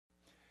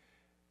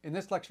In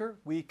this lecture,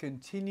 we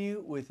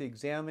continue with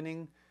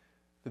examining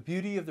the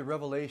beauty of the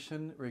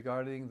revelation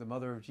regarding the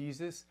mother of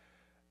Jesus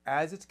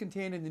as it's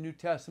contained in the New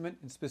Testament.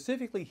 And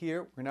specifically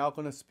here, we're now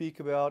going to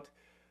speak about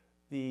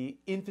the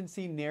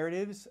infancy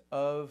narratives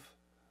of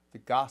the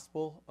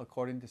gospel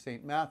according to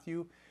St.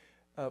 Matthew,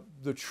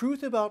 the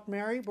truth about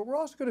Mary, but we're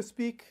also going to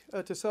speak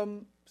to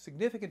some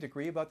significant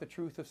degree about the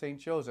truth of St.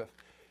 Joseph.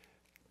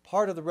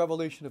 Part of the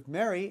revelation of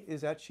Mary is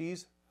that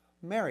she's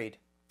married.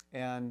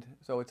 And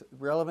so it's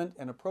relevant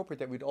and appropriate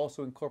that we'd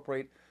also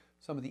incorporate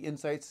some of the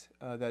insights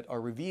that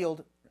are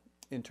revealed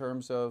in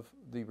terms of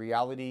the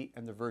reality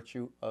and the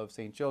virtue of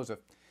St. Joseph.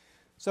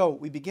 So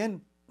we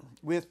begin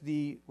with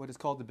what is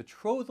called the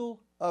betrothal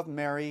of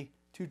Mary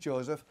to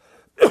Joseph.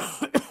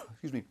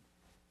 Excuse me.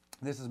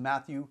 This is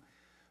Matthew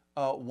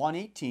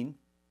 1:18.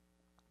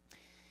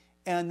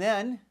 And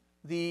then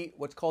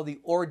what's called the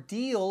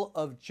ordeal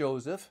of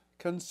Joseph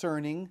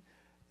concerning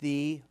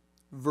the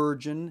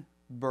virgin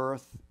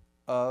birth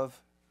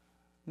of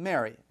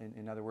Mary.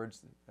 In other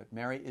words, that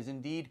Mary is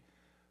indeed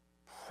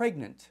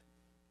pregnant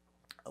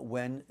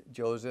when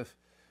Joseph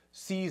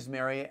sees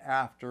Mary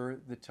after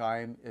the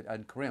time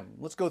at Karim.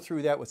 Let's go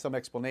through that with some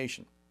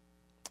explanation.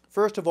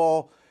 First of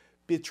all,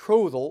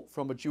 betrothal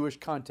from a Jewish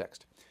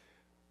context.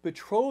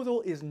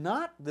 Betrothal is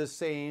not the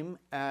same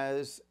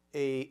as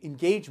an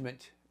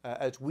engagement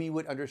as we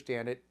would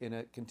understand it in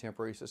a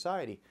contemporary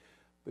society.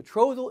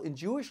 Betrothal in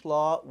Jewish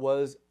law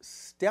was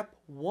step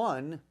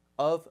one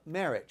of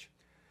marriage.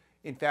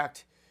 In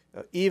fact,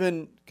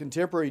 even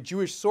contemporary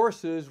Jewish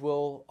sources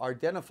will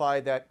identify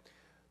that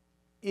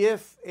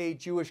if a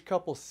Jewish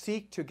couple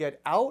seek to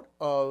get out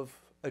of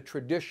a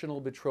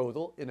traditional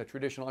betrothal in a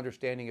traditional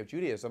understanding of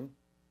Judaism,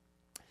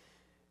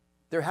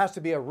 there has to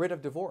be a writ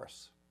of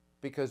divorce,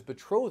 because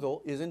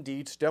betrothal is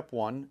indeed step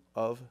one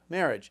of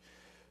marriage.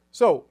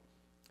 So,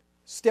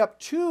 step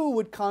two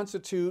would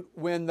constitute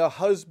when the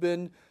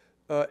husband,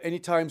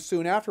 anytime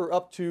soon after,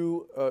 up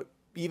to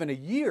even a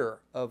year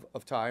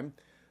of time.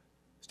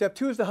 Step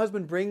two is the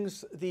husband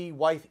brings the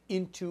wife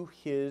into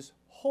his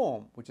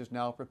home, which is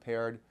now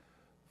prepared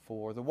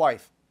for the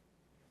wife.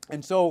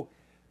 And so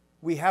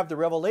we have the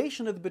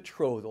revelation of the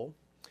betrothal,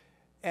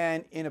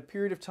 and in a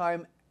period of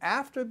time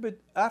after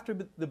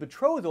the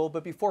betrothal,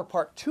 but before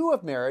part two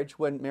of marriage,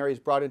 when Mary is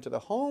brought into the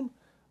home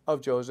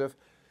of Joseph,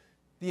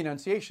 the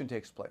Annunciation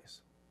takes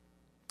place.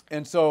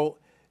 And so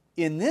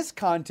in this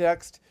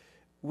context,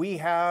 we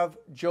have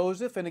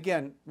Joseph, and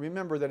again,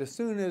 remember that as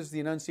soon as the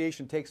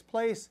Annunciation takes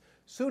place,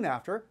 soon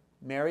after,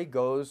 Mary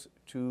goes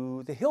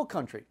to the hill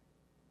country,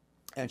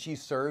 and she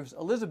serves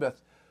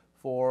Elizabeth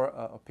for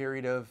a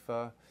period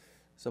of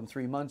some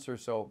 3 months or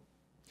so.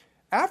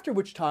 After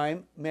which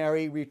time,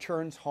 Mary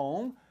returns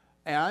home,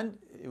 and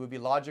it would be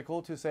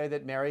logical to say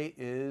that Mary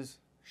is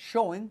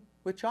showing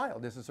with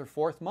child. This is her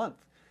 4th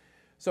month.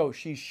 So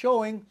she's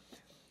showing.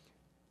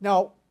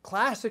 Now,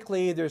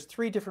 classically, there's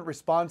 3 different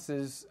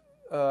responses,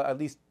 at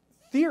least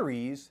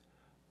theories,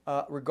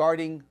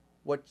 regarding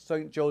what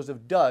St.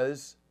 Joseph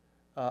does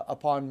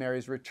upon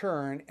Mary's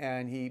return,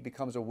 and he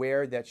becomes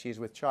aware that she's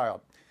with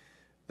child.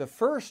 The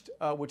first,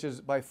 which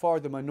is by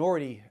far the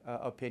minority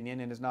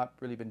opinion and has not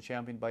really been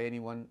championed by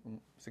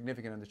anyone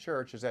significant in the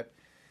church, is that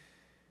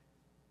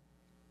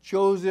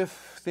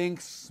Joseph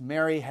thinks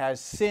Mary has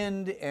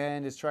sinned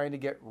and is trying to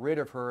get rid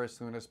of her as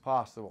soon as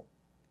possible.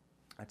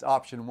 That's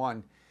option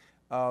one.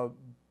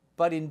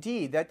 But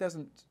indeed, that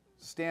doesn't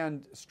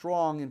stand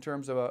strong in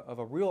terms of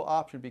a real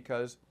option,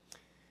 because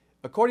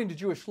according to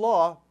Jewish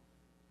law,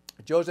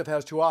 Joseph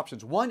has 2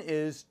 options. One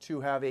is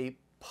to have a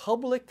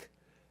public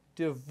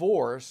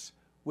divorce,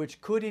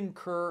 which could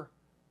incur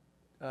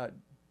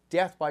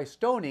death by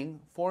stoning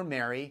for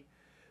Mary,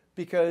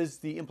 because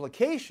the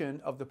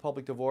implication of the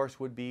public divorce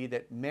would be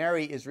that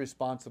Mary is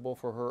responsible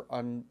for her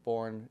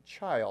unborn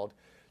child.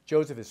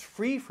 Joseph is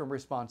free from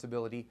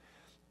responsibility,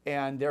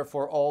 and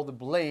therefore all the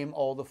blame,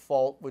 all the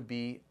fault would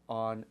be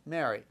on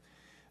Mary.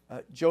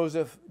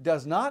 Joseph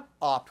does not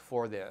opt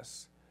for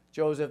this.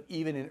 Joseph,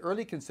 even in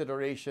early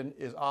consideration,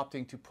 is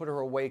opting to put her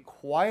away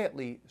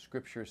quietly,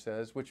 Scripture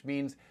says, which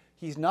means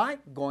he's not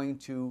going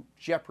to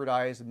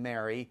jeopardize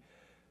Mary.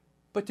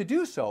 But to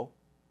do so,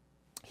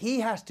 he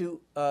has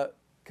to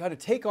kind of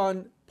take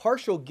on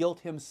partial guilt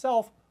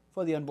himself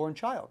for the unborn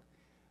child.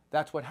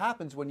 That's what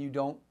happens when you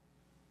don't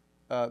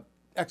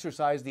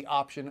exercise the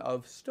option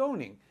of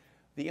stoning.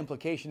 The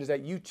implication is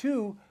that you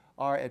too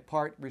are at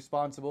part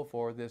responsible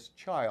for this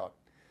child.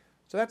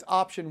 So that's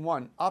option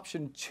one.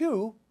 Option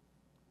two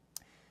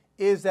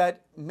is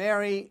that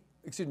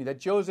that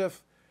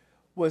Joseph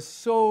was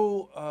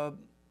so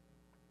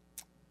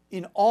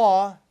in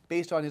awe,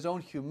 based on his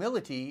own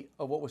humility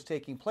of what was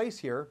taking place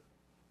here,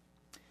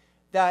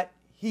 that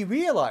he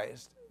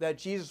realized that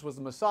Jesus was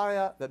the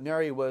Messiah, that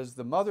Mary was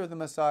the mother of the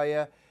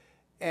Messiah,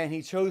 and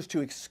he chose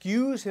to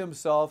excuse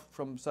himself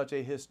from such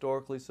a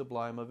historically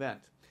sublime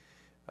event.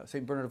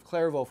 St. Bernard of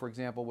Clairvaux, for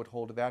example, would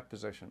hold to that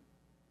position.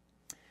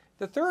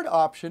 The third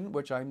option,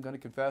 which I'm going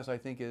to confess I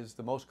think is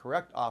the most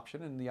correct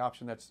option, and the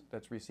option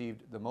that's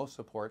received the most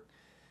support,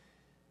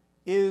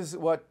 is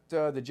what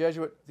the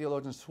Jesuit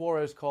theologian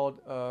Suarez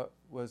called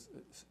was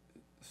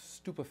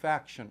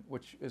stupefaction,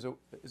 which is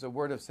a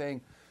word of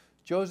saying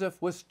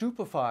Joseph was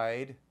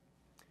stupefied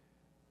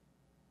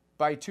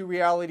by two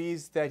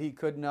realities that he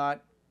could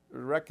not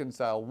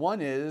reconcile.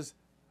 One is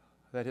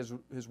that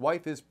his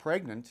wife is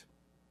pregnant.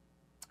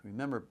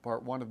 Remember,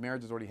 part one of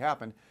marriage has already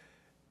happened.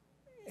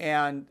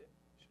 And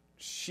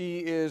she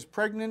is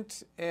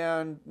pregnant,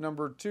 and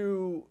number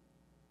two,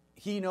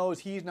 he knows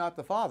he's not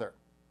the father.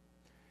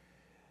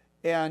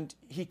 And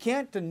he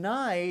can't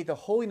deny the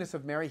holiness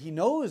of Mary. He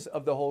knows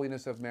of the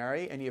holiness of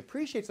Mary, and he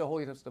appreciates the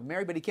holiness of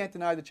Mary, but he can't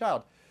deny the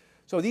child.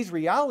 So these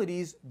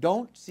realities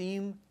don't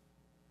seem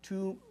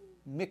to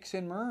mix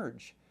and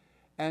merge.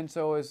 And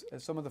so as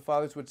some of the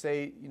fathers would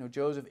say,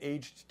 Joseph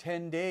aged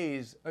 10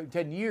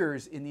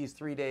 years in these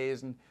 3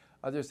 days, and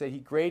others say he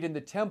grayed in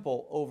the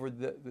temple over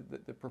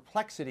the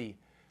perplexity,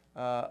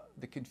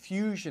 the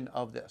confusion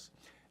of this.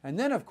 And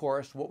then, of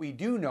course, what we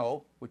do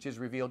know, which is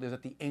revealed, is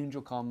that the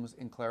angel comes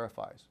and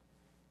clarifies.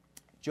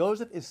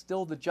 Joseph is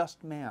still the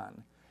just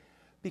man,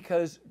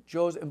 because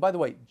Joseph, and by the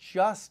way,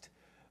 just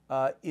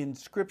in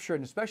Scripture,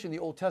 and especially in the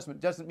Old Testament,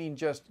 doesn't mean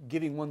just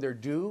giving one their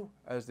due,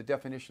 as the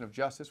definition of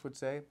justice would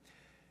say.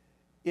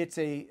 It's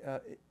a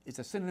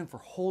synonym for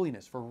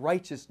holiness, for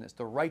righteousness,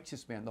 the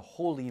righteous man, the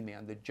holy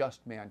man, the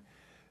just man.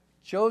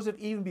 Joseph,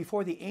 even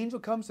before the angel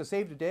comes to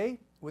save the day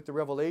with the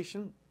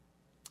revelation,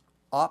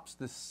 opts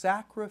the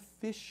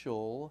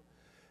sacrificial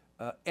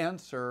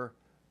answer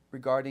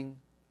regarding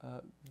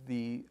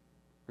the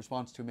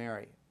response to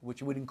Mary,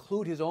 which would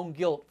include his own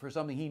guilt for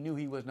something he knew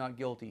he was not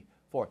guilty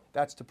for.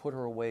 That's to put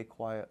her away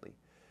quietly.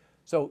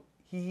 So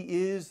he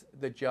is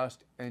the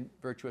just and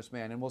virtuous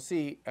man. And we'll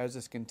see as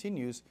this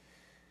continues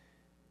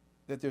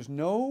that there's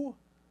no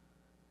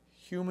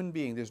human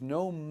being, there's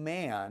no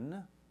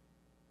man,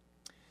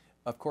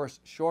 of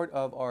course, short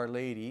of Our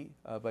Lady,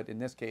 but in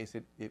this case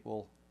it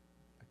will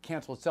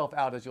cancel itself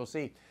out, as you'll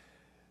see.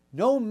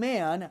 No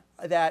man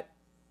that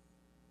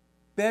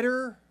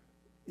better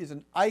is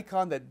an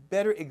icon that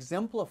better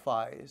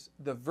exemplifies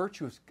the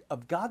virtues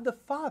of God the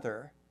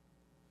Father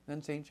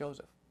than St.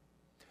 Joseph.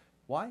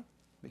 Why?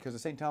 Because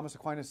as St. Thomas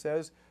Aquinas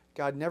says,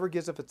 God never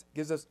gives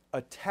us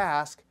a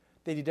task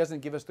that he doesn't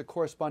give us the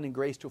corresponding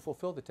grace to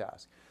fulfill the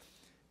task.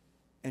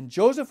 And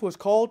Joseph was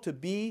called to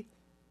be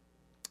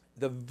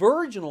the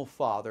virginal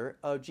father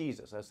of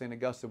Jesus, as St.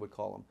 Augustine would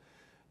call him.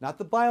 Not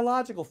the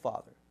biological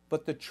father,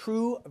 but the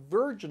true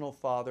virginal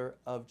father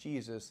of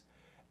Jesus.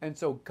 And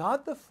so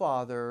God the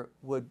Father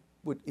would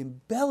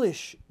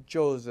embellish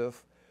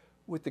Joseph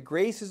with the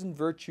graces and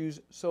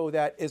virtues so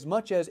that as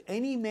much as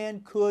any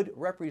man could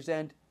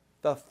represent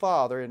the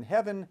Father in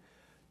heaven,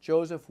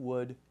 Joseph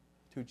would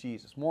to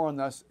Jesus. More on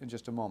this in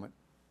just a moment.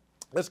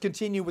 Let's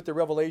continue with the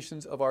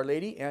revelations of Our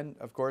Lady and,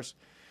 of course,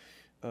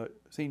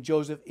 St.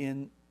 Joseph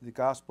in the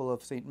Gospel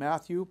of St.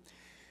 Matthew.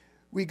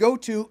 We go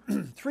to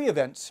three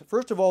events.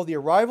 First of all, the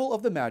arrival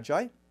of the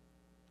Magi.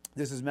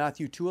 This is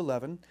Matthew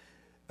 2:11.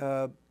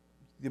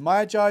 The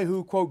Magi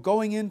who, quote,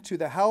 going into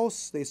the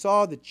house, they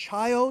saw the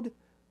child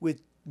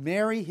with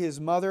Mary, his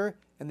mother,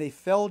 and they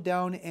fell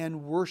down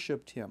and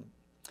worshipped him.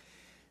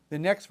 The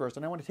next verse,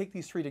 and I want to take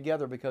these three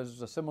together because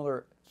there's a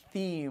similar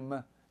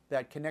theme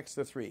that connects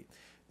the three.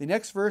 The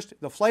next verse,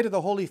 the flight of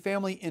the Holy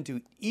Family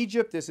into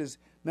Egypt. This is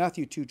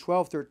Matthew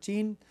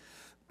 2:12-13,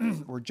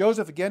 where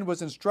Joseph again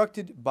was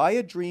instructed by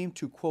a dream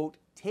to, quote,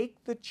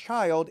 take the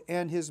child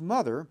and his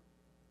mother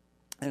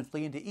and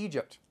flee into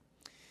Egypt.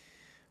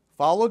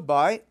 Followed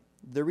by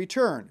the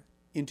return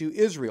into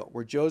Israel,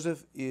 where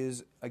Joseph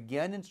is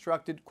again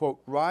instructed,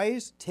 quote,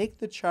 rise, take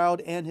the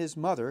child and his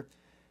mother,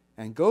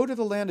 and go to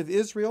the land of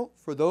Israel,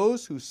 for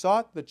those who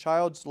sought the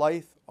child's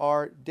life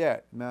are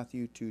dead.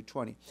 Matthew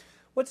 2:20.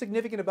 What's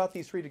significant about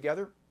these three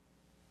together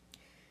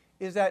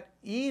is that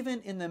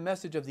even in the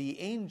message of the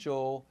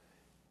angel,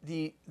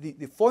 the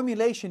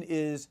formulation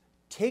is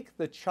take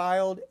the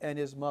child and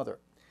his mother.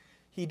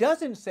 He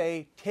doesn't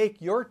say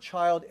take your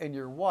child and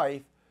your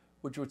wife,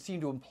 which would seem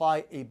to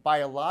imply a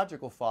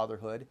biological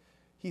fatherhood.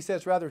 He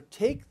says rather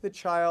take the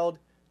child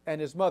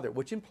and his mother,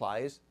 which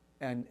implies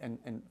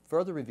and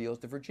further reveals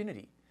the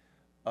virginity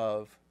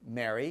of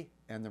Mary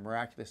and the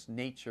miraculous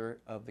nature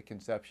of the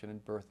conception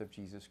and birth of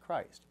Jesus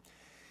Christ.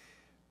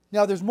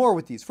 Now there's more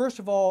with these. First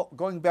of all,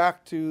 going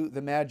back to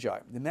the Magi.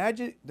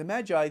 The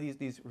Magi,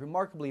 these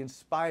remarkably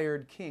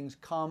inspired kings,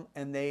 come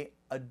and they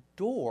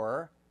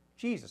adore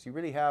Jesus. You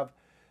really have,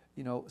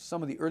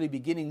 some of the early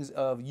beginnings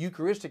of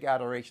Eucharistic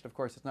adoration. Of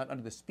course, it's not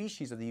under the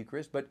species of the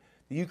Eucharist, but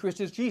the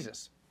Eucharist is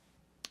Jesus,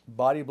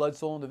 body, blood,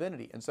 soul, and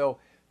divinity. And so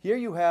here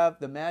you have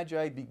the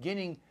Magi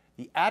beginning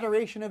the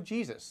adoration of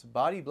Jesus,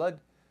 body, blood,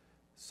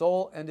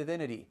 soul, and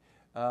divinity.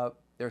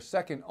 They're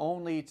second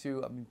only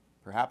to,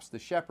 perhaps the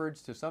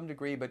shepherds to some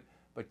degree, but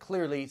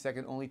clearly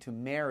second only to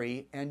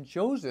Mary and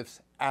Joseph's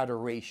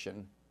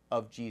adoration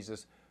of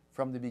Jesus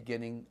from the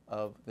beginning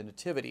of the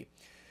Nativity.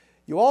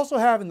 You also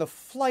have in the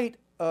flight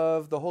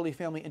of the Holy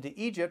Family into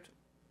Egypt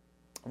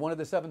one of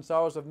the seven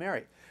sorrows of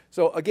Mary.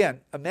 So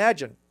again,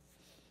 imagine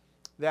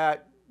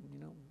that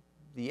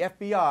the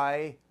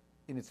FBI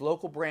in its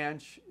local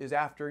branch is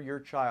after your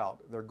child.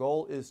 Their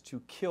goal is to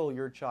kill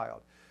your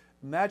child.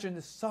 Imagine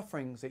the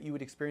sufferings that you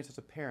would experience as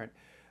a parent.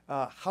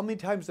 How many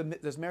times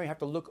does Mary have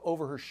to look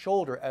over her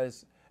shoulder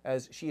as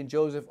she and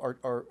Joseph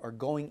are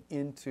going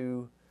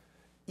into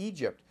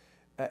Egypt?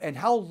 And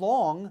how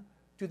long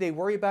do they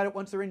worry about it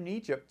once they're in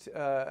Egypt?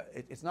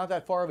 It's not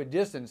that far of a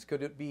distance.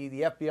 Could it be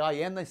the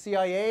FBI and the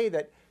CIA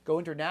that go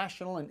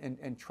international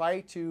and try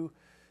to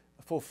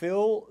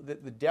fulfill the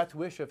death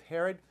wish of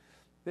Herod?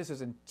 This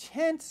is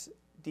intense,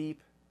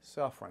 deep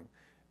suffering.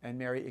 And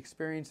Mary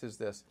experiences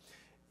this.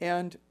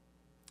 And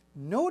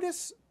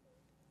notice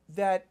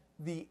that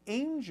the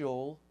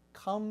angel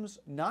comes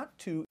not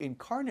to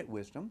incarnate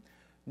wisdom,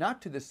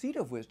 not to the seat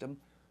of wisdom,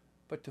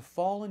 but to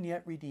fallen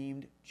yet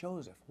redeemed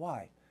Joseph.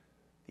 Why?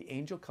 The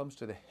angel comes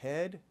to the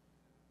head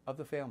of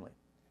the family.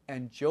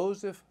 And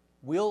Joseph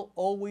will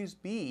always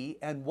be,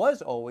 and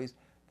was always,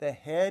 the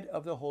head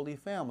of the Holy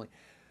Family.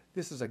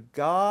 This is a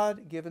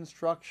God-given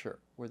structure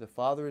where the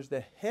father is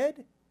the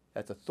head,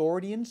 that's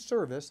authority and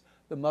service.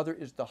 The mother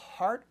is the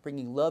heart,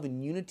 bringing love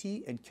and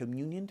unity and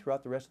communion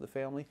throughout the rest of the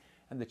family.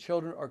 And the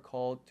children are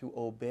called to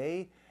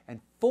obey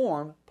and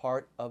form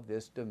part of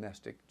this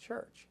domestic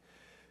church.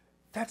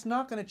 That's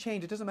not going to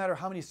change. It doesn't matter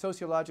how many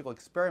sociological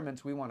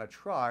experiments we want to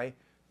try.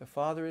 The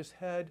father is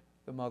head,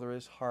 the mother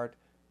is heart,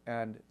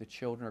 and the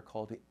children are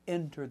called to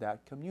enter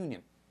that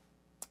communion.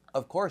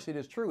 Of course, it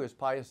is true, as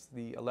Pius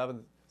XI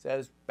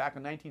says back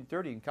in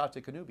 1930 in Casta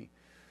Connubii,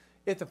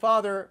 if the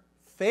father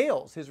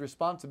fails his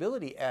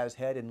responsibility as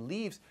head and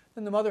leaves,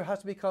 then the mother has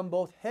to become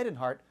both head and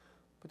heart.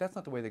 But that's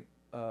not the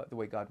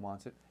way God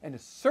wants it. And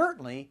it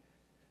certainly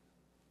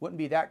wouldn't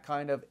be that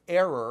kind of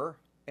error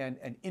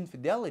and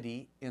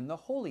infidelity in the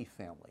Holy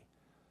Family.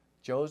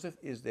 Joseph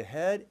is the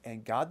head,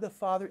 and God the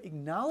Father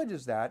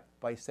acknowledges that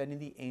by sending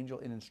the angel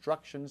in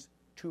instructions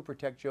to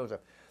protect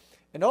Joseph.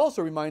 And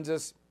also reminds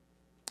us,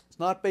 it's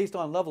not based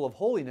on level of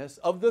holiness.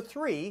 Of the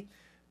three,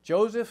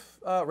 Joseph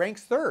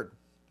ranks third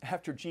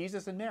after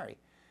Jesus and Mary.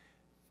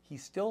 He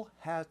still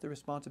has the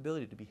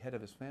responsibility to be head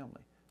of his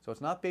family. So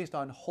it's not based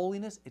on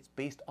holiness, it's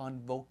based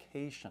on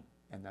vocation.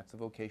 And that's the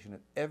vocation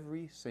of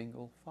every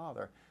single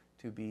father,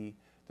 to be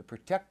the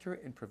protector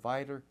and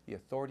provider, the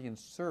authority and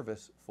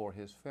service for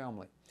his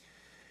family.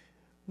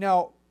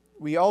 Now,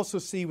 we also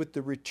see with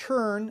the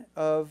return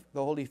of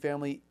the Holy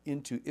Family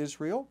into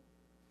Israel,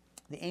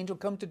 the angel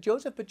comes to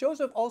Joseph, but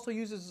Joseph also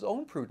uses his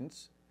own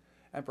prudence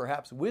and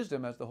perhaps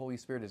wisdom as the Holy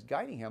Spirit is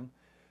guiding him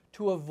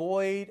to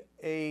avoid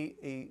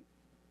a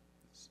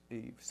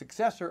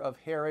successor of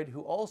Herod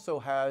who also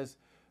has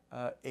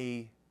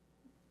a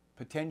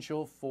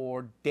potential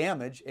for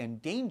damage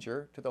and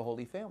danger to the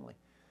Holy Family.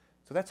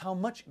 So that's how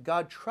much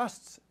God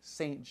trusts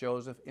Saint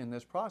Joseph in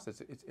this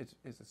process.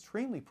 It's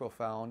extremely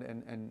profound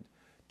and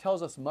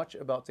tells us much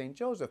about Saint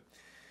Joseph.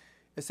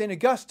 As St.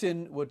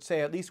 Augustine would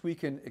say, at least we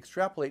can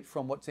extrapolate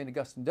from what St.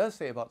 Augustine does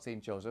say about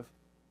St. Joseph.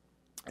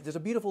 There's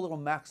a beautiful little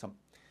maxim.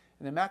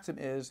 And the maxim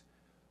is,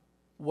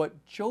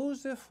 what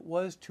Joseph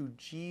was to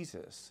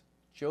Jesus,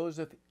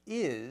 Joseph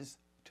is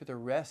to the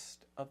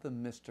rest of the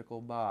mystical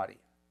body.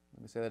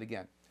 Let me say that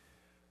again.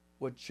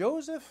 What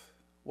Joseph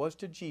was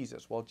to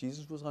Jesus while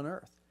Jesus was on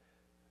earth,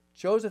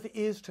 Joseph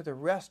is to the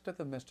rest of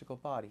the mystical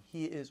body.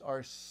 He is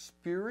our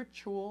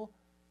spiritual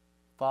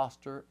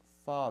foster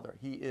father.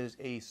 He is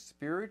a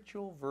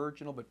spiritual,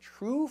 virginal, but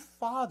true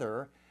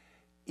father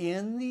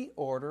in the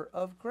order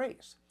of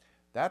grace.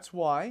 That's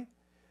why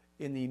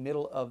in the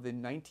middle of the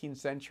 19th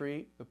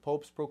century, the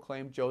popes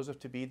proclaimed Joseph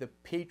to be the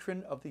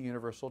patron of the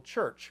universal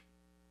church.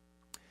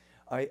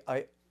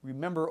 I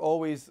remember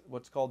always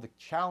what's called the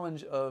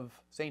challenge of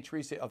St.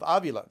 Teresa of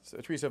Avila. So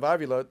Teresa of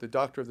Avila, the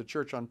doctor of the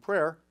church on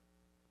prayer,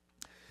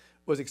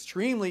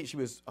 she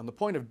was on the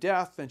point of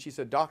death, and she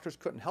said doctors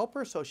couldn't help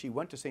her, so she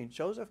went to St.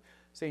 Joseph.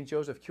 St.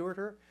 Joseph cured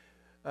her.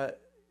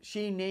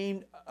 She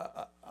named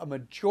a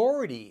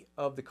majority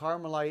of the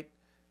Carmelite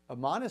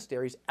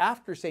monasteries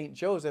after St.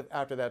 Joseph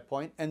after that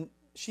point, and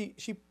she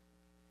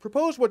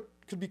proposed what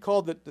could be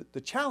called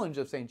the challenge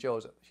of St.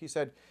 Joseph. She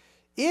said,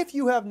 if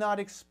you have not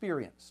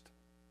experienced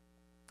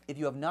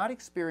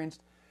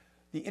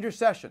the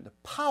intercession, the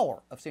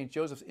power of St.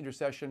 Joseph's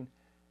intercession,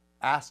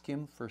 ask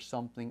him for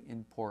something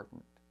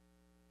important.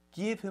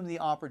 Give him the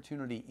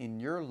opportunity in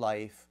your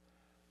life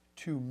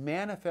to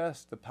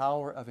manifest the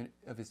power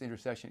of his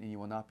intercession, and you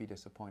will not be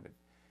disappointed.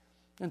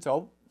 And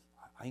so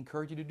I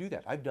encourage you to do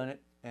that. I've done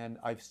it, and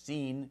I've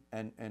seen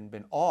and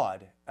been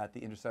awed at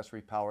the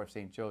intercessory power of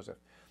St. Joseph.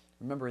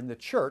 Remember, in the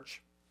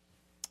church,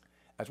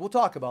 as we'll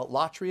talk about,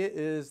 latria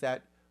is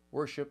that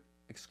worship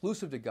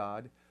exclusive to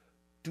God.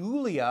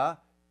 Dulia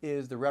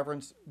is the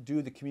reverence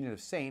due the communion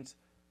of saints.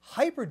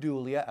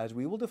 Hyperdulia, as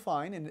we will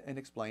define and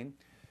explain,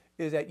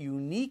 is that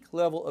unique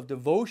level of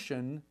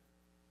devotion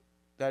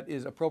that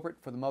is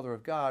appropriate for the Mother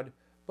of God.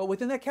 But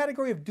within that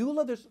category of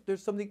dulia,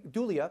 there's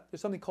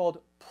something called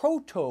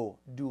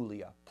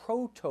proto-dulia.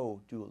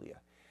 Proto-dulia.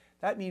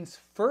 That means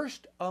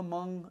first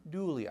among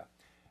dulia.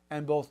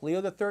 And both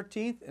Leo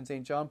XIII and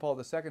St. John Paul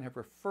II have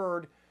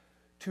referred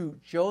to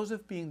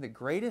Joseph being the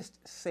greatest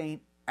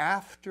saint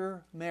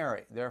after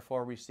Mary,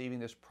 therefore receiving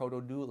this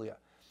protodulia.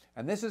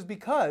 And this is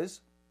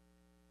because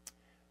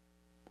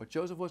what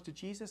Joseph was to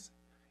Jesus,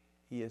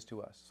 he is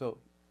to us. So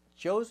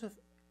Joseph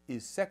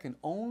is second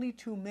only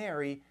to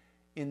Mary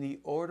in the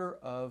order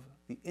of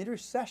the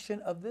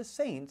intercession of the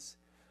saints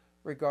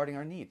regarding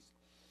our needs.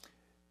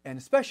 And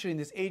especially in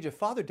this age of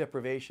father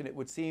deprivation, it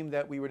would seem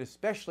that we would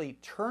especially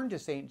turn to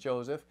St.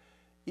 Joseph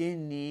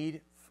in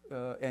need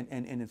and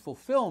in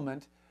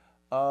fulfillment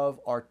of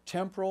our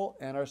temporal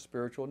and our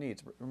spiritual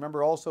needs.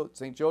 Remember also,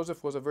 St.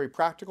 Joseph was a very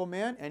practical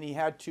man, and he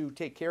had to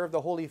take care of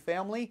the Holy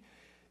Family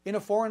in a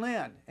foreign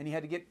land, and he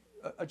had to get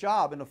a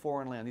job in a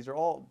foreign land. These are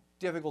all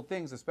difficult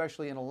things,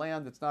 especially in a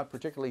land that's not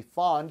particularly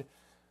fond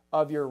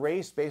of your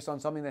race based on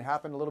something that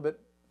happened a little bit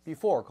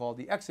before called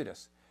the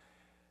Exodus.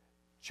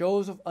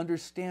 Joseph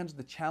understands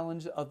the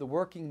challenge of the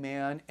working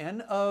man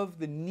and of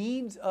the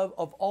needs of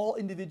all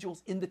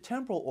individuals in the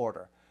temporal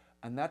order.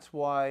 And that's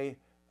why,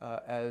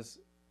 as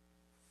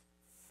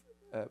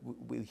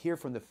we hear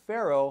from the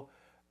Pharaoh,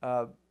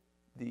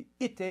 the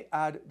ite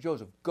ad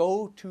Joseph,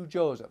 go to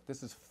Joseph.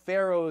 This is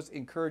Pharaoh's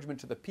encouragement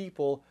to the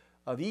people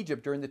of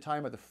Egypt during the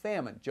time of the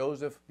famine.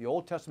 Joseph, the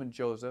Old Testament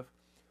Joseph,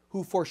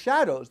 who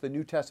foreshadows the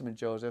New Testament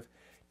Joseph,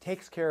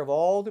 takes care of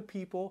all the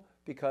people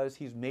because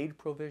he's made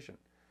provision.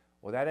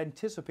 Well, that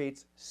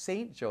anticipates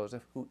Saint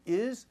Joseph, who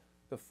is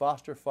the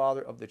foster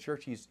father of the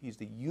church. He's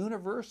the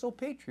universal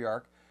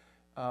patriarch,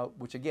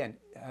 which again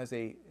has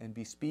and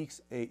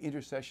bespeaks a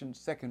intercession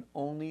second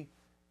only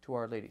to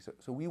Our Lady.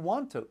 So we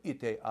want to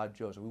ite ad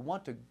Joseph. We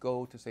want to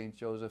go to Saint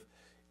Joseph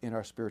in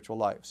our spiritual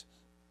lives.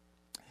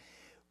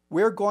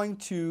 We're going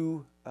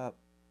to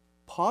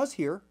pause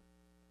here,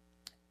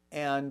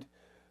 and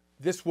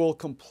this will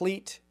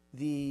complete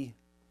the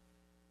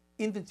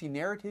infancy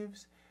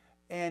narratives.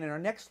 And in our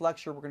next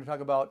lecture, we're going to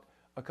talk about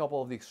a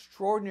couple of the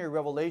extraordinary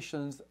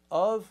revelations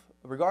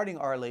regarding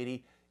Our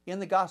Lady in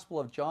the Gospel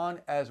of John,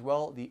 as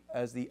well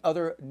as the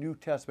other New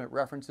Testament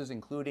references,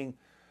 including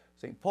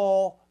St.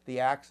 Paul, the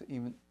Acts,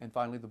 and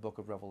finally the book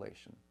of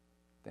Revelation.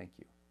 Thank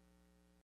you.